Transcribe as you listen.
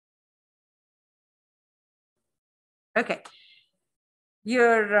Okay.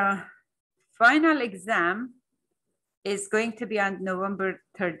 Your final exam is going to be on November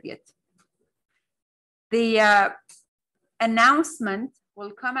 30th. The announcement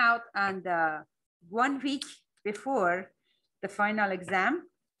will come out on the 1 week before the final exam.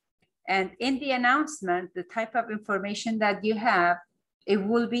 And in the announcement, the type of information that you have, it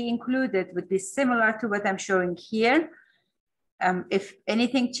will be included, would be similar to what I'm showing here. If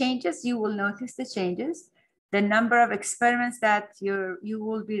anything changes, you will notice the changes. The number of experiments that you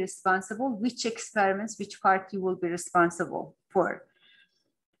will be responsible, which experiments, which part you will be responsible for.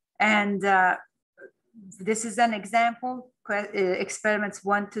 And this is an example, experiments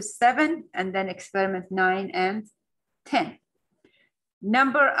 1 to 7, and then experiment 9 and 10.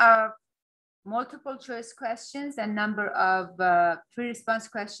 Number of multiple choice questions and number of free response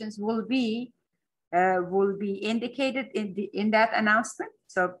questions will be indicated in that announcement.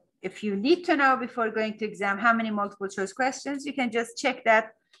 So if you need to know before going to exam how many multiple choice questions, you can just check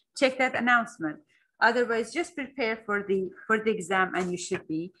that announcement. Otherwise, just prepare for the exam and you should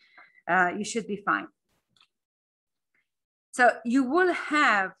be fine. So you will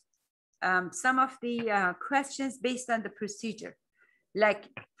have some of the questions based on the procedure, like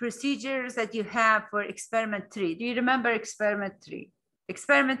procedures that you have for experiment 3. Do you remember experiment 3?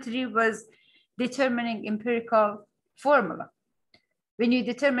 Experiment 3 was determining empirical formula. When you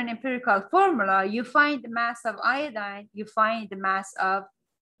determine empirical formula, you find the mass of iodine, you find the mass of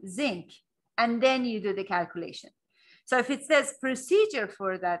zinc, and then you do the calculation. So if it says procedure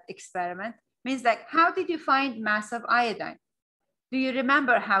for that experiment, means like, how did you find mass of iodine? Do you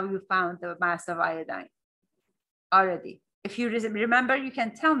remember how you found the mass of iodine already? If you remember, you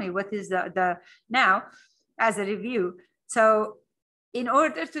can tell me what is the now as a review. So in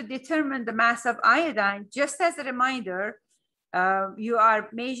order to determine the mass of iodine, just as a reminder, you are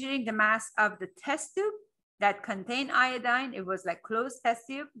measuring the mass of the test tube that contained iodine. It was like closed test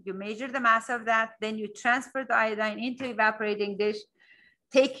tube. You measure the mass of that, then you transfer the iodine into evaporating dish,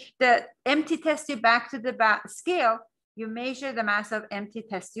 take the empty test tube back to the scale, you measure the mass of empty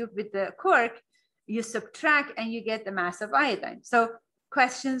test tube with the cork, you subtract and you get the mass of iodine. So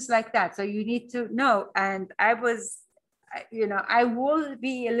questions like that. So you need to know, and I will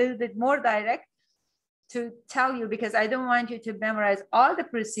be a little bit more direct to tell you, because I don't want you to memorize all the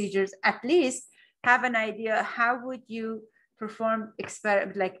procedures, at least have an idea how would you perform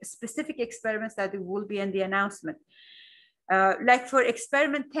like specific experiments that will be in the announcement. Like for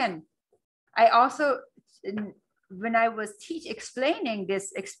experiment 10, I also, when I was explaining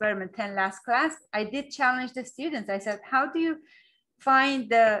this experiment 10 last class, I did challenge the students. I said, how do you find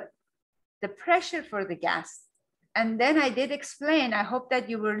the pressure for the gas? And then I did explain, I hope that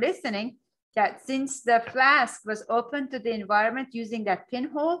you were listening, that since the flask was open to the environment using that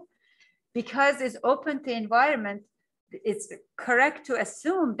pinhole, because it's open to environment, it's correct to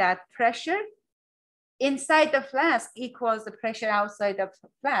assume that pressure inside the flask equals the pressure outside of the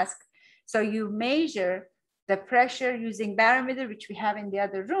flask. So you measure the pressure using barometer, which we have in the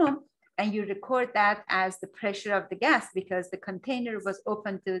other room, and you record that as the pressure of the gas because the container was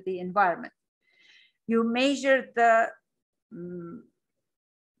open to the environment. You measure the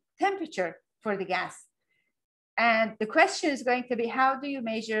temperature for the gas. And the question is going to be, how do you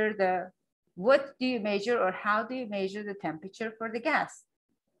measure what do you measure, or how do you measure the temperature for the gas?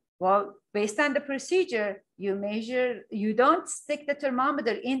 Well, based on the procedure, you don't stick the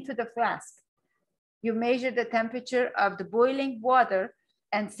thermometer into the flask. You measure the temperature of the boiling water.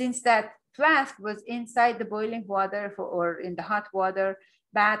 And since that flask was inside the boiling water or in the hot water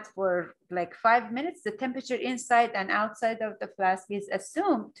bath for like 5 minutes, the temperature inside and outside of the flask is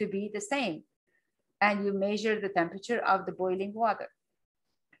assumed to be the same. And you measure the temperature of the boiling water.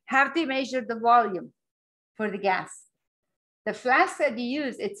 How do you measure the volume for the gas? The flask that you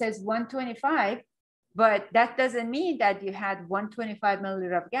use, it says 125, but that doesn't mean that you had 125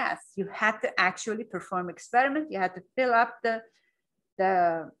 milliliter of gas. You had to actually perform experiment. You had to fill up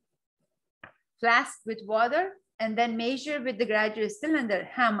the flask with water and then measure with the graduate cylinder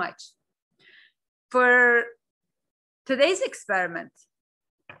how much. For today's experiment,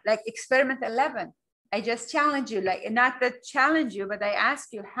 like experiment 11, I just challenge you, like not that challenge you, but I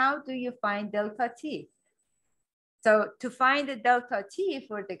ask you, how do you find delta T? So to find the delta T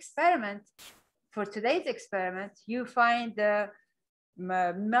for the experiment, for today's experiment, you find the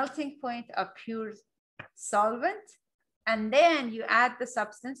melting point of pure solvent, and then you add the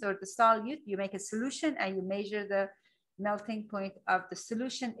substance or the solute, you make a solution and you measure the melting point of the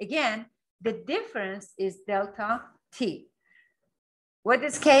solution. Again, the difference is delta T. What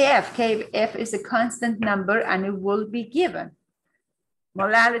is Kf? Kf is a constant number and it will be given.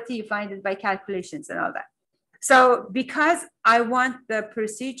 Molality, you find it by calculations and all that. So because I want the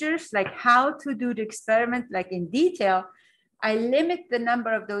procedures, like how to do the experiment, like in detail, I limit the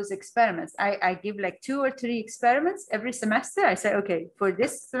number of those experiments. I give like 2 or 3 experiments every semester. I say, okay, for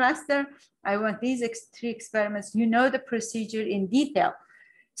this semester, I want these 3 experiments. You know the procedure in detail.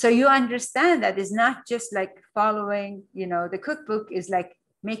 So you understand that it's not just like following, you know, the cookbook is like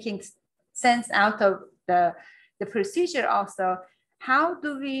making sense out of the procedure also. How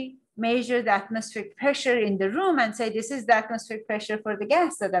do we measure the atmospheric pressure in the room and say, this is the atmospheric pressure for the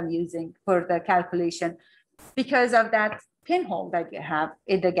gas that I'm using for the calculation because of that pinhole that you have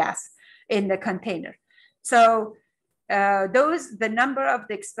in the gas, in the container. So the number of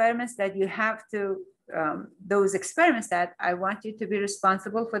the experiments that you have to, those experiments that I want you to be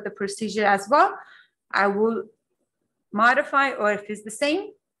responsible for the procedure as well, I will modify, or if it's the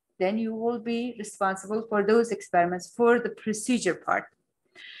same, then you will be responsible for those experiments for the procedure part.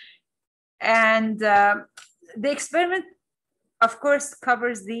 And the experiment, of course,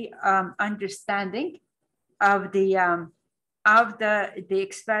 covers the understanding of the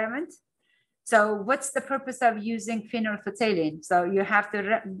experiment. So what's the purpose of using phenolphthalein? So you have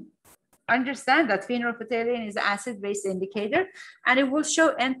to understand that phenolphthalein is an acid-base indicator, and it will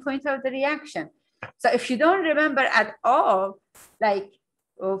show endpoint of the reaction. So if you don't remember at all, like,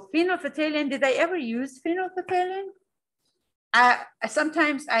 oh, phenolphthalein, did I ever use phenolphthalein?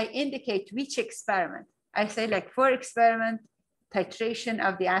 Sometimes I indicate which experiment. I say like for experiment, titration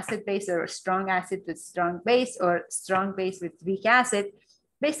of the acid base, or strong acid with strong base, or strong base with weak acid,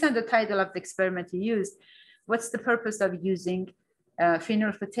 based on the title of the experiment you use. What's the purpose of using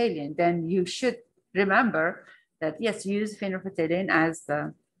phenolphthalein? Then you should remember that, yes, use phenolphthalein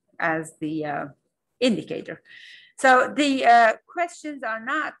as the indicator. So the questions are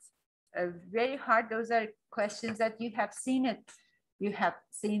not very hard. Those are questions that you have seen it. You have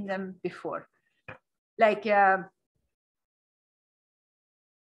seen them before. Like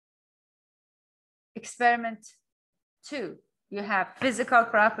experiment 2, you have physical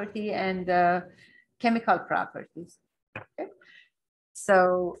property and chemical properties. Okay.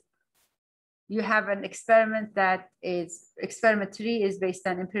 So you have an experiment that is, experiment 3 is based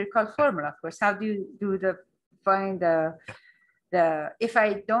on empirical formula. Of course, how do you do find the if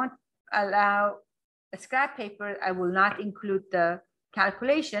I don't allow a scrap paper, I will not include the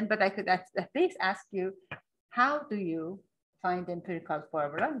calculation, but I could at least ask you, how do you find the empirical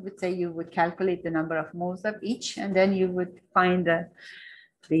formula? I would say you would calculate the number of moles of each, and then you would find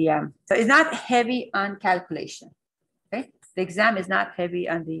so it's not heavy on calculation. Okay, the exam is not heavy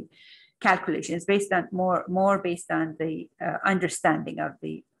on the calculation. It's based on more based on the understanding of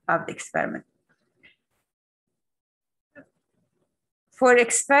the experiment. For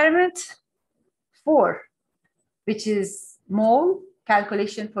experiment 4, which is mole,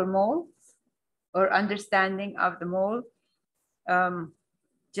 calculation for mole, or understanding of the mole,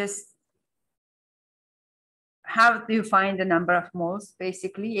 just how do you find the number of moles?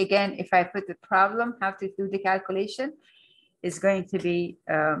 Basically, again, if I put the problem, how to do the calculation is going to be,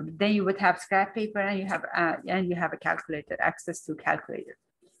 then you would have scrap paper and you have a calculator, access to calculator.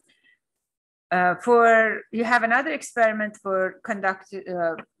 You have another experiment for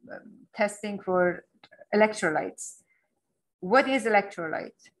testing for electrolytes. What is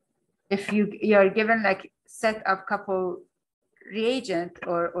electrolyte? If you are given like set of couple reagent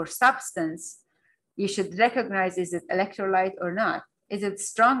or substance, you should recognize, is it electrolyte or not? Is it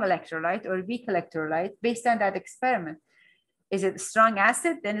strong electrolyte or weak electrolyte based on that experiment? Is it strong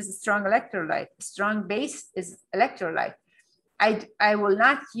acid? Then it's a strong electrolyte. Strong base is electrolyte. I will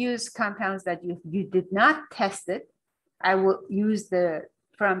not use compounds that you did not test it. I will use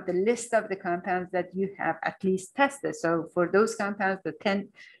from the list of the compounds that you have at least tested. So for those compounds, the 10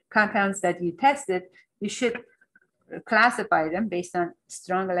 compounds that you tested, you should classify them based on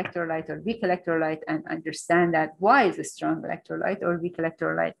strong electrolyte or weak electrolyte and understand that why is a strong electrolyte or weak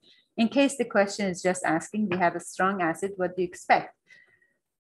electrolyte. In case the question is just asking, we have a strong acid, what do you expect?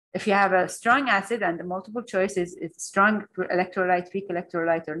 If you have a strong acid and the multiple choice is strong electrolyte, weak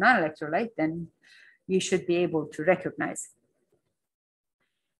electrolyte, or non-electrolyte, then you should be able to recognize.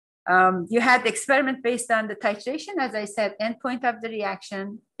 You had the experiment based on the titration, as I said, endpoint of the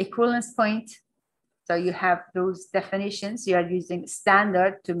reaction, equivalence point. So you have those definitions. You are using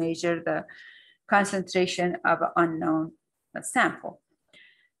standard to measure the concentration of an unknown sample.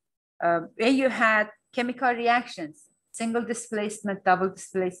 And you had chemical reactions, single displacement, double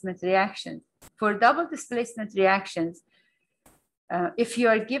displacement reactions. For double displacement reactions, if you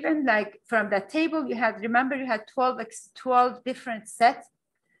are given, like from that table, you had, remember you had 12 different sets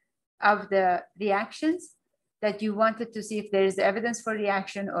of the reactions that you wanted to see if there is evidence for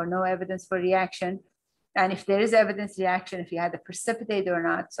reaction or no evidence for reaction. And if there is evidence reaction, if you had a precipitate or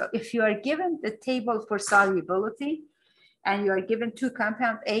not. So if you are given the table for solubility and you are given two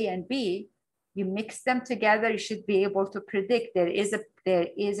compounds A and B, you mix them together, you should be able to predict there is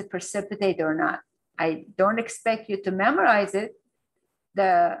a precipitate or not. I don't expect you to memorize it,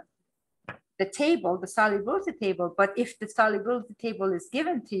 the table, the solubility table, but if the solubility table is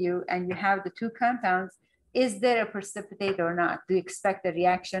given to you and you have the two compounds, is there a precipitate or not? Do you expect a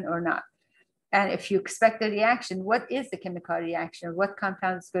reaction or not? And if you expect a reaction, what is the chemical reaction? What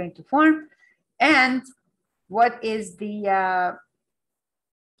compound is going to form? And what is the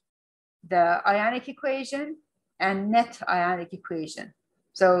ionic equation and net ionic equation?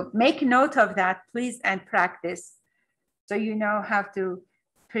 So make note of that, please, and practice so you know how to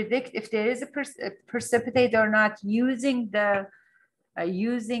predict if there is a precipitate or not using the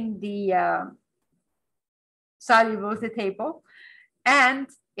solubility table. And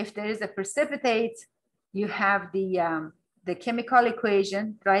if there is a precipitate, you have the chemical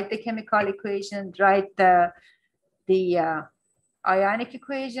equation, write the chemical equation, write the ionic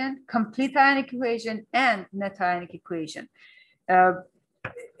equation, complete ionic equation, and net ionic equation.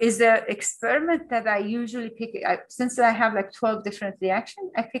 Is the experiment that I usually pick, since I have like 12 different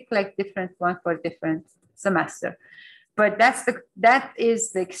reactions, I pick like different one for different semester. But that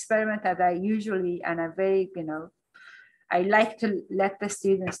is the experiment that I usually, and I'm very, I like to let the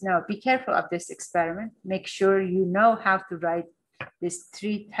students know, be careful of this experiment. Make sure you know how to write these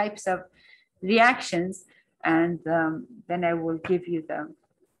three types of reactions. And then I will give you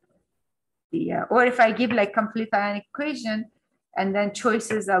or if I give like complete ionic equation, and then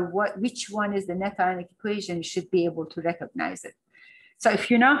choices of which one is the net ionic equation, you should be able to recognize it. So if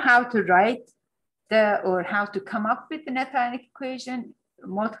you know how to write or how to come up with the net ionic equation,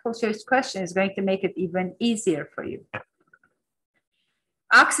 multiple choice question is going to make it even easier for you.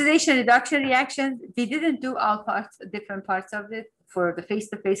 Oxidation reduction reactions, we didn't do all different parts of it. For the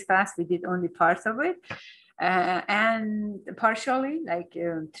face-to-face class, we did only parts of it. And partially, like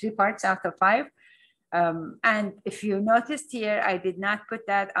 3 parts out of 5. And if you noticed here, I did not put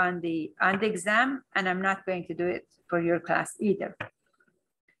that on the exam, and I'm not going to do it for your class either.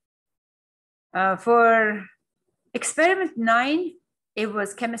 For experiment 9, it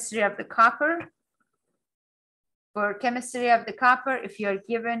was chemistry of the copper. For chemistry of the copper, if you're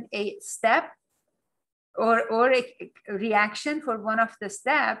given a step or a reaction for one of the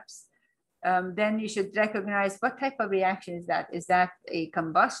steps, then you should recognize what type of reaction is that. Is that a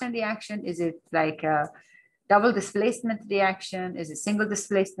combustion reaction? Is it like a double displacement reaction? Is it single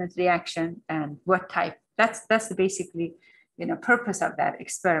displacement reaction? And what type? That's the basically purpose of that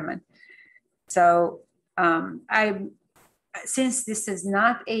experiment. So since this is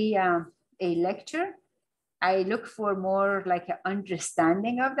not a lecture, I look for more like an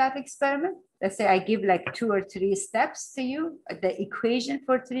understanding of that experiment. Let's say I give like 2 or 3 steps to you, the equation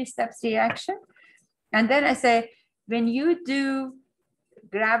for 3 steps reaction. And then I say, when you do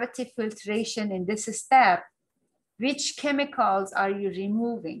gravity filtration in this step, which chemicals are you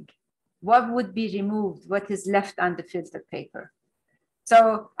removing? What would be removed? What is left on the filter paper?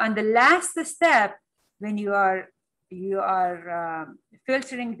 So on the last step, when you are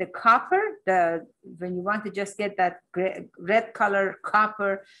filtering the copper, when you want to just get that red color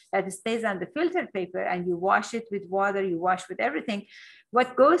copper that stays on the filter paper, and you wash it with water, you wash with everything,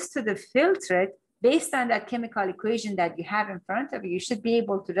 what goes to the filtrate, based on that chemical equation that you have in front of you, you should be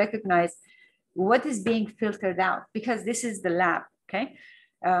able to recognize what is being filtered out, because this is the lab, okay?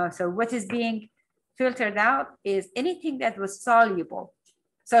 So what is being filtered out is anything that was soluble.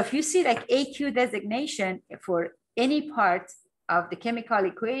 So if you see like AQ designation for any part of the chemical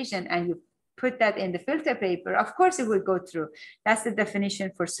equation and you put that in the filter paper, of course it will go through. That's the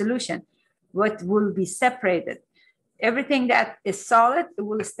definition for solution. What will be separated? Everything that is solid, it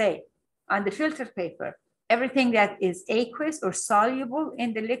will stay on the filter paper. Everything that is aqueous or soluble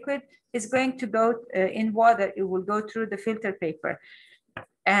in the liquid is going to go in water. It will go through the filter paper.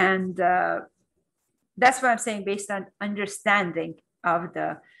 And that's what I'm saying, based on understanding of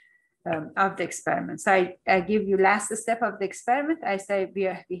the experiment. So I give you last step of the experiment. I say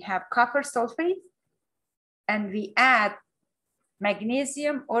we have copper sulfate, and we add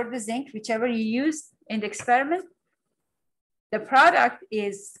magnesium or the zinc, whichever you use in the experiment. The product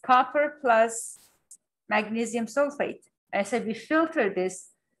is copper plus magnesium sulfate. I said we filter this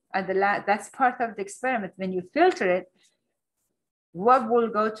at that's part of the experiment. When you filter it, what will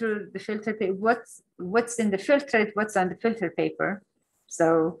go through the filter paper? What's in the filtrate? What's on the filter paper?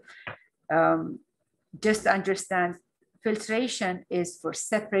 So just understand, filtration is for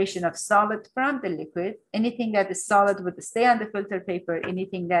separation of solid from the liquid. Anything that is solid would stay on the filter paper.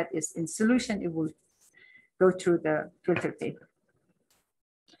 Anything that is in solution, it will go through the filter paper.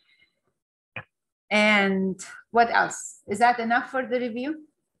 And what else? Is that enough for the review?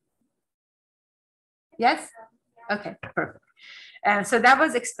 Yes? Okay, perfect. So that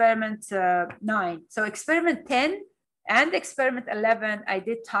was experiment 9. So experiment 10 and experiment 11, I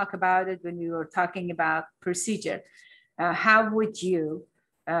did talk about it when we were talking about procedure. How would you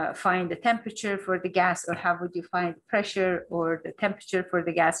find the temperature for the gas, or how would you find pressure or the temperature for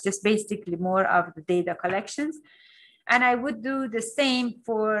the gas? Just basically more of the data collections. And I would do the same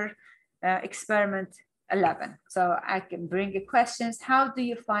for experiment 11. So I can bring you questions. How do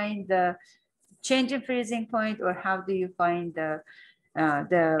you find the change in freezing point, or how do you find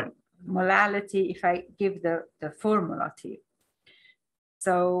the molality if I give the formula to you?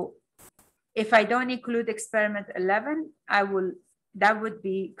 So if I don't include experiment 11, that would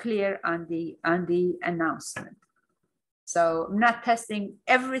be clear on the announcement. So I'm not testing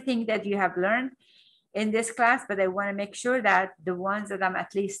everything that you have learned in this class, but I want to make sure that the ones that I'm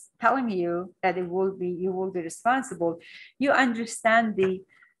at least telling you that you will be responsible, you understand the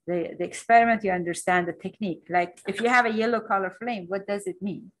experiment, you understand the technique. Like if you have a yellow color flame, what does it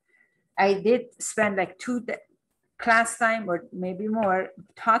mean? I did spend like 2 class time or maybe more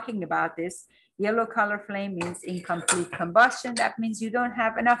talking about this. Yellow color flame means incomplete combustion. That means you don't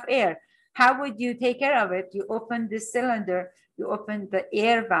have enough air. How would you take care of it? You open this cylinder, you open the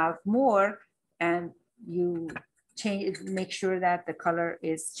air valve more, and you make sure that the color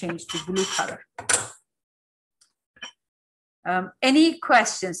is changed to blue color. Any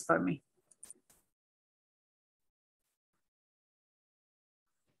questions for me?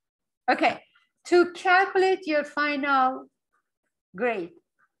 Okay, to calculate your final grade,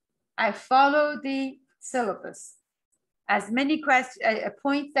 I follow the syllabus. As many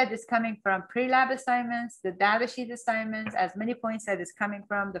points that is coming from pre-lab assignments, the data sheet assignments, as many points that is coming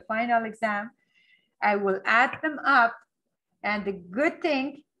from the final exam, I will add them up. And the good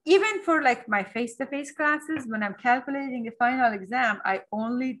thing, even for like my face-to-face classes, when I'm calculating the final exam, I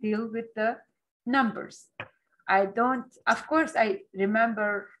only deal with the numbers. I don't, of course, I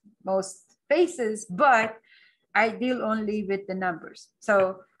remember most faces, but I deal only with the numbers.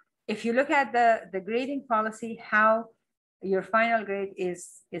 So if you look at the grading policy, how your final grade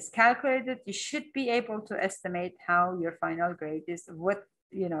is calculated, you should be able to estimate how your final grade is, what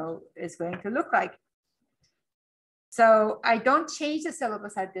is going to look like. So I don't change the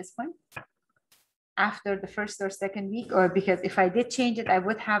syllabus at this point after the first or second week, or because if I did change it, I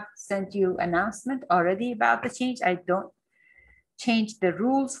would have sent you announcement already about the change. I don't change the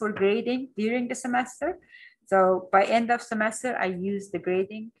rules for grading during the semester. So by end of semester, I use the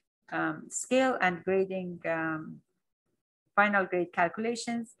grading scale and grading final grade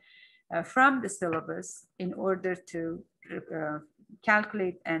calculations from the syllabus in order to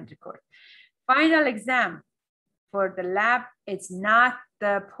calculate and record. Final exam for the lab, it's not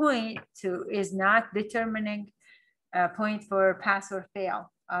the point is not determining a point for pass or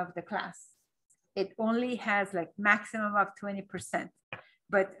fail of the class. It only has like maximum of 20%.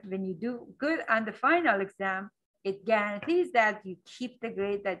 But when you do good on the final exam, it guarantees that you keep the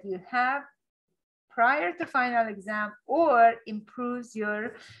grade that you have prior to final exam, or improves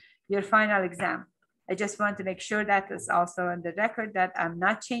your final exam. I just want to make sure that is also on the record that I'm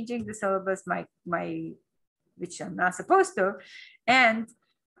not changing the syllabus, which I'm not supposed to. And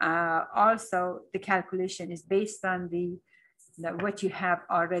also the calculation is based on what you have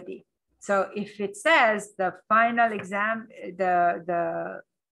already. So if it says the final exam, the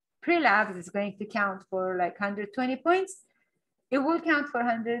pre-lab is going to count for like 120 points, it will count for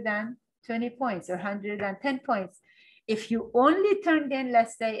 120 points or 110 points. If you only turned in,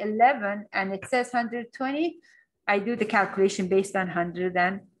 let's say 11, and it says 120, I do the calculation based on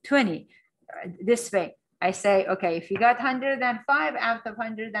 120. This way, I say, okay, if you got 105 out of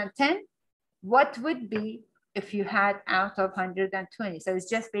 110, what would be if you had out of 120? So it's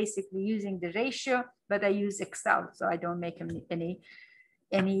just basically using the ratio, but I use Excel, so I don't make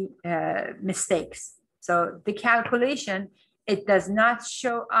any mistakes. So the calculation, it does not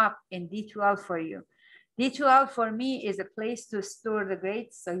show up in D12 for you. D12 for me is a place to store the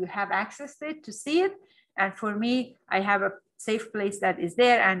grades, so you have access to it to see it. And for me, I have a safe place that is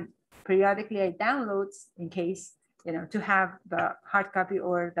there, and periodically I download in case, to have the hard copy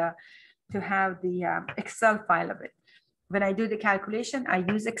or to have the Excel file of it. When I do the calculation, I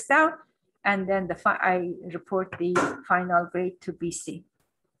use Excel, and then I report the final grade to BC.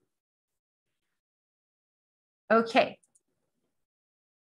 Okay,